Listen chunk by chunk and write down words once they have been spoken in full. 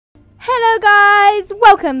Hello guys,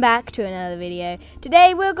 welcome back to another video.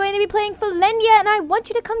 Today we're going to be playing Felandia and I want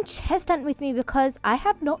you to come chest hunt with me because I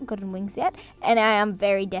have not gotten wings yet and I am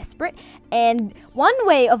very desperate. And one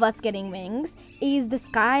way of us getting wings is the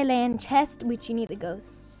Skyland chest, which you need to go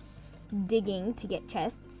digging to get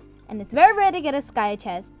chests. And it's very rare to get a sky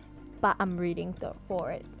chest, but I'm rooting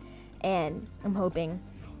for it. And I'm hoping,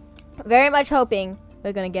 very much hoping,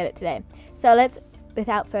 we're going to get it today. So let's,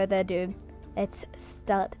 without further ado, let's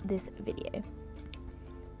start this video.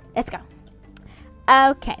 Let's go.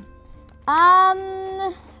 Okay.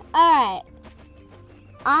 Alright.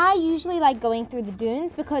 I usually like going through the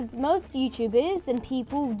dunes because most YouTubers and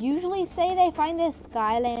people usually say they find their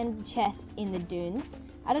Skyland chest in the dunes.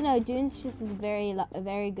 I don't know, dunes just is a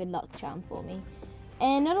very good luck charm for me.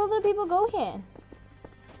 And not a lot of people go here,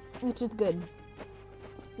 which is good.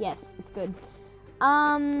 Yes, it's good.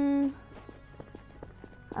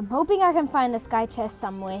 I'm hoping I can find a sky chest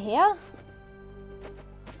somewhere here.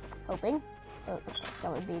 Hoping. Oh, that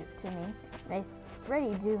would be too mean. They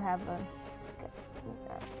already do have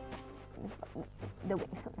the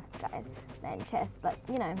wings from the sky land chest, but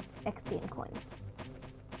you know, XP and coins.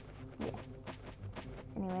 Yeah.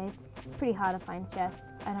 Anyways, pretty hard to find chests.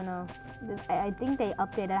 I don't know. I think they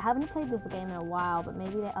updated. I haven't played this game in a while, but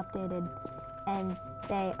maybe they updated and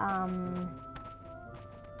they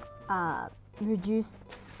reduced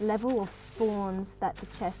level of spawns that the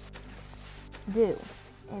chests do,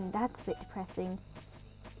 and that's a bit depressing.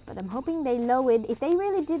 But I'm hoping they lowered. If they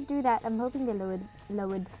really did do that, I'm hoping they lowered.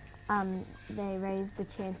 They raised the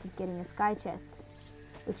chance of getting a sky chest,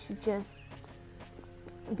 which should just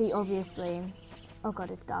be obviously. Oh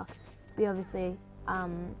god, it's dark. Be obviously a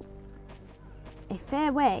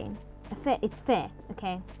fair way. It's fair,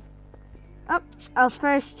 okay. Oh, our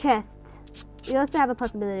first chest. We also have a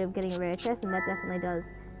possibility of getting a rare chest, and that definitely does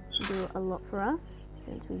do a lot for us,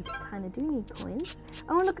 since we kind of do need coins.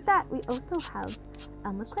 Oh, look at that! We also have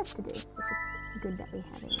a quest to do, which is good that we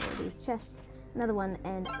have all these chests. Another one,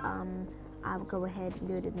 and I will go ahead and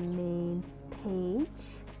go to the main page.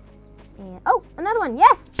 And oh, another one!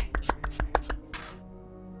 Yes!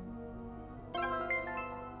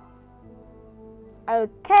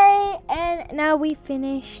 Okay, and now we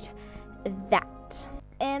finished that.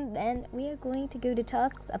 And then we are going to go to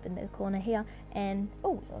tasks up in the corner here. And,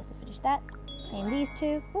 oh, we also finished that. Claim these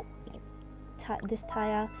two. Oh, we can this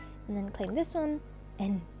tire. And then claim this one.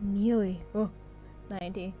 And nearly,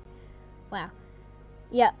 90. Wow.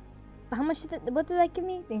 Yeah. How much did what did that give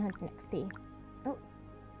me? 300 XP. Oh,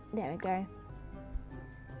 there we go.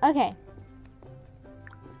 Okay.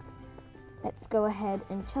 Let's go ahead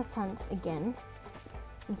and chest hunt again.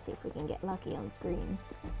 And see if we can get lucky on screen.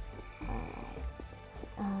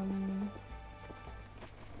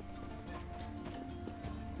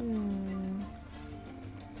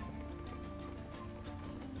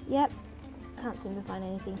 Yep, can't seem to find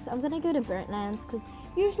anything. So I'm gonna go to Burnt Lands because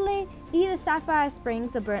usually either Sapphire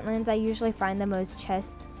Springs or Burnt Lands, I usually find the most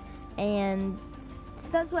chests, and so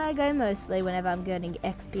that's where I go mostly whenever I'm getting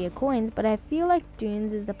XP or coins. But I feel like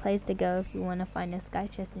Dunes is the place to go if you want to find a sky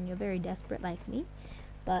chest and you're very desperate like me.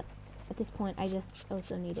 But at this point, I just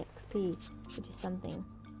also need XP, which is something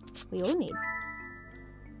we all need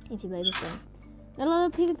if you play this game. Not a lot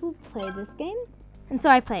of people play this game, and so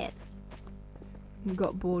I play it.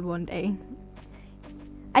 Got bored one day.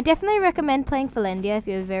 I definitely recommend playing Felandia if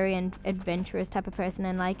you're a very adventurous type of person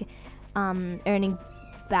and like earning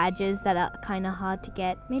badges that are kind of hard to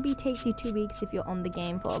get. Maybe it takes you 2 weeks if you're on the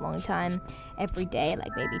game for a long time, every day,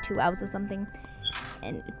 like maybe 2 hours or something.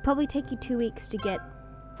 And it'd probably take you 2 weeks to get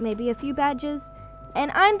maybe a few badges.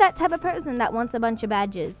 And I'm that type of person that wants a bunch of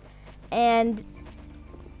badges. And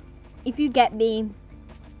if you get me,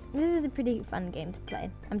 this is a pretty fun game to play.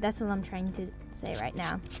 That's what I'm trying to say right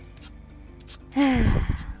now. I'm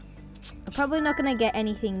probably not gonna get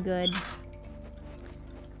anything good.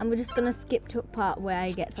 I'm just gonna skip to a part where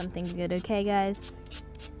I get something good, okay guys?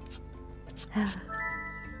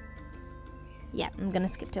 Yeah, I'm gonna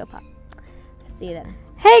skip to a part. Let's see you then.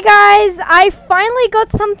 Hey guys, I finally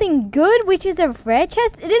got something good, which is a rare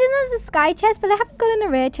chest. It isn't a sky chest, but I haven't gotten a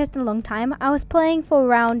rare chest in a long time. I was playing for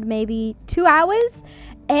around maybe 2 hours,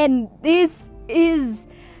 and this is,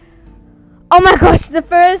 oh my gosh, the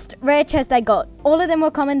first rare chest I got. All of them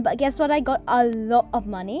were common, but guess what? I got a lot of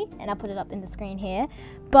money, and I'll put it up in the screen here.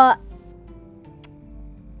 But,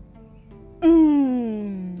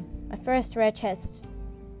 my first rare chest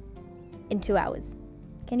in 2 hours.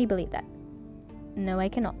 Can you believe that? No, I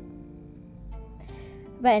cannot.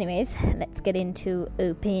 But anyways, let's get into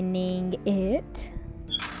opening it.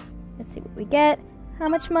 Let's see what we get. How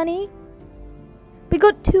much money? We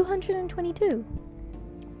got 222.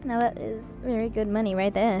 Now that is very good money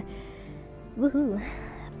right there. Woohoo.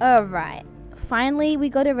 Alright. Finally, we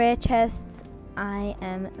got a rare chests. I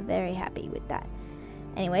am very happy with that.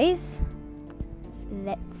 Anyways,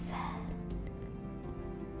 let's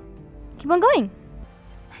keep on going.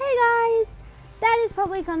 Hey guys, that is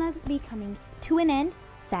probably gonna be coming to an end.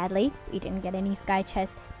 Sadly, we didn't get any sky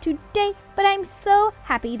chests today, but I'm so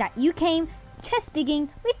happy that you came chest digging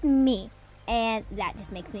with me. And that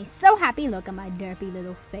just makes me so happy. Look at my derpy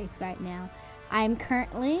little face right now. I'm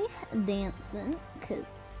currently dancing because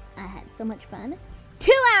I had so much fun.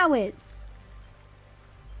 2 hours!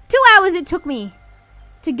 2 hours it took me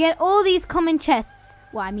to get all these common chests.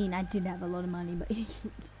 Well, I mean, I did have a lot of money, but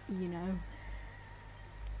you know.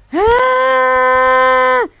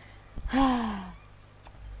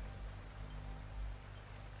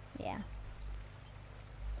 Yeah.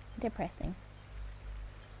 Depressing.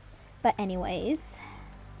 But anyways,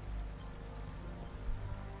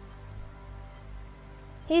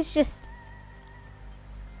 he's just,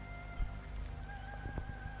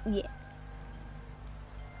 yeah.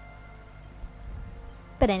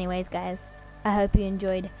 But anyways, guys, I hope you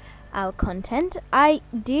enjoyed our content. I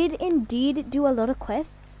did indeed do a lot of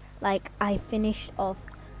quests. Like, I finished off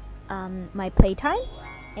my playtime,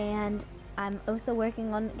 and I'm also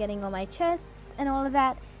working on getting all my chests and all of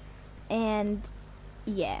that. And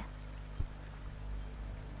yeah,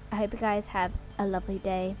 I hope you guys have a lovely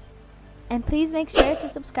day, and please make sure to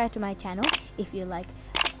subscribe to my channel if you like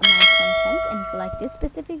my content, and if you like this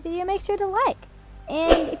specific video, make sure to like.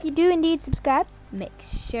 And if you do indeed subscribe, make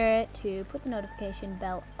sure to put the notification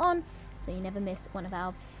bell on so you never miss one of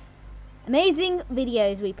our amazing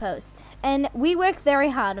videos we post. And we work very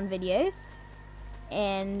hard on videos,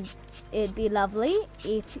 and it'd be lovely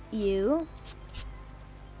if you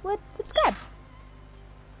would subscribe.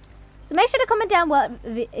 So make sure to comment down what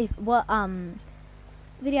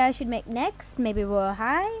video I should make next. Maybe Royal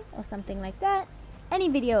High or something like that. Any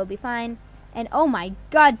video will be fine. And oh my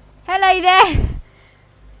god, hello there.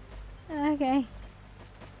 Okay.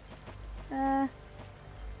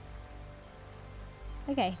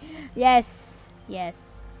 Okay. Yes. Yes.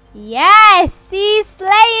 Yes! He's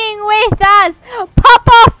slaying with us! Pop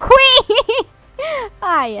off, queen!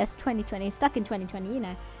 Ah, yes, 2020. Stuck in 2020, you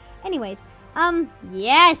know. Anyways,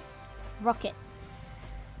 yes! Rocket.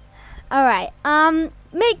 Alright,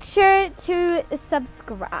 make sure to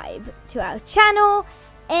subscribe to our channel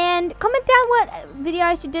and comment down what video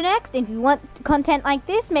I should do next. If you want content like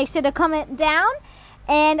this, make sure to comment down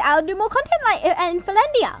and I'll do more content like in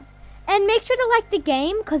Felandia. And make sure to like the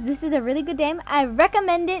game because this is a really good game. I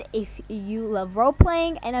recommend it if you love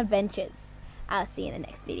role-playing and adventures. I'll see you in the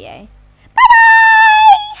next video.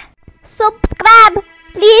 Bye-bye! Subscribe,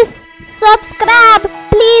 please. Subscribe,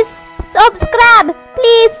 please. Subscribe,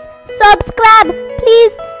 please. Subscribe,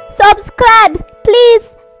 please.